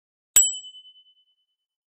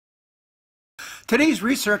Today's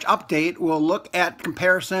research update will look at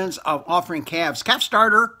comparisons of offering calves calf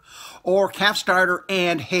starter or calf starter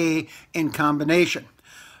and hay in combination.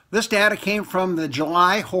 This data came from the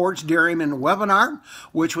July Hordes Dairyman webinar,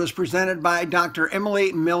 which was presented by Dr.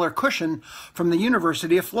 Emily Miller-Cushion from the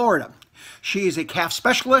University of Florida. She is a calf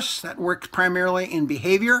specialist that works primarily in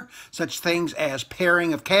behavior, such things as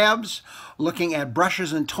pairing of calves, looking at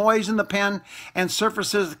brushes and toys in the pen, and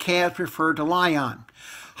surfaces the calves prefer to lie on.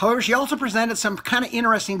 However, she also presented some kind of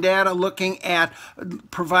interesting data looking at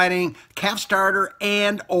providing calf starter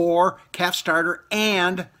and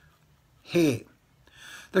hay.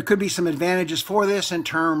 There could be some advantages for this in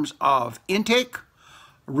terms of intake,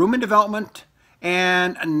 rumen development,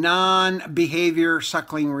 and non-behavior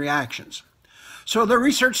suckling reactions. So the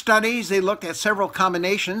research studies, they looked at several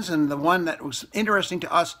combinations, and the one that was interesting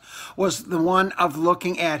to us was the one of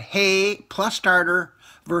looking at hay plus starter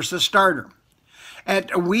versus starter.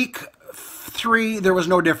 At week 3, there was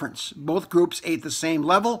no difference. Both groups ate the same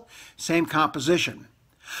level, same composition.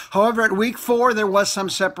 However, at week 4, there was some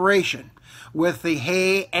separation, with the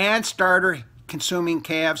hay and starter consuming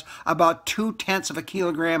calves about 0.2 of a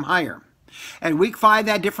kilogram higher. At week 5,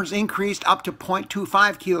 that difference increased up to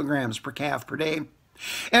 0.25 kilograms per calf per day.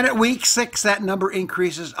 And at week 6, that number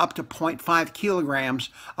increases up to 0.5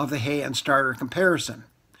 kilograms of the hay and starter comparison.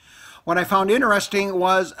 What I found interesting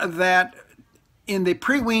was that in the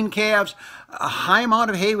pre-weaned calves, a high amount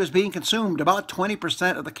of hay was being consumed, about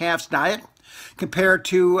 20% of the calf's diet, compared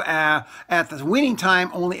to, at the weaning time,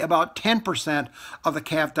 only about 10% of the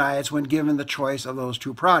calf diets when given the choice of those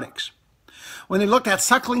two products. When they looked at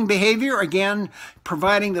suckling behavior, again,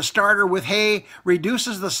 providing the starter with hay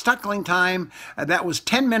reduces the suckling time. That was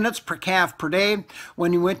 10 minutes per calf per day.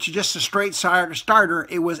 When you went to just a straight starter,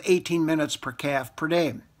 it was 18 minutes per calf per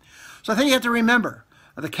day. So I think you have to remember,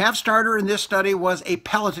 the calf starter in this study was a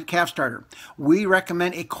pelleted calf starter. We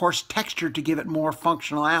recommend a coarse texture to give it more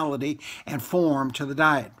functionality and form to the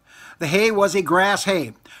diet. The hay was a grass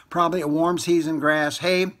hay, probably a warm season grass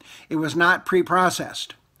hay. It was not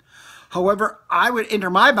pre-processed. However, I would enter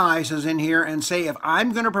my biases in here and say if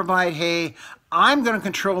I'm going to provide hay, I'm going to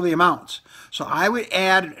control the amounts. So I would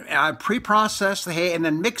pre-process the hay and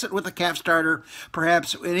then mix it with the calf starter,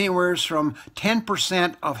 perhaps anywhere from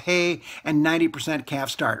 10% of hay and 90% calf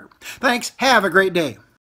starter. Thanks. Have a great day.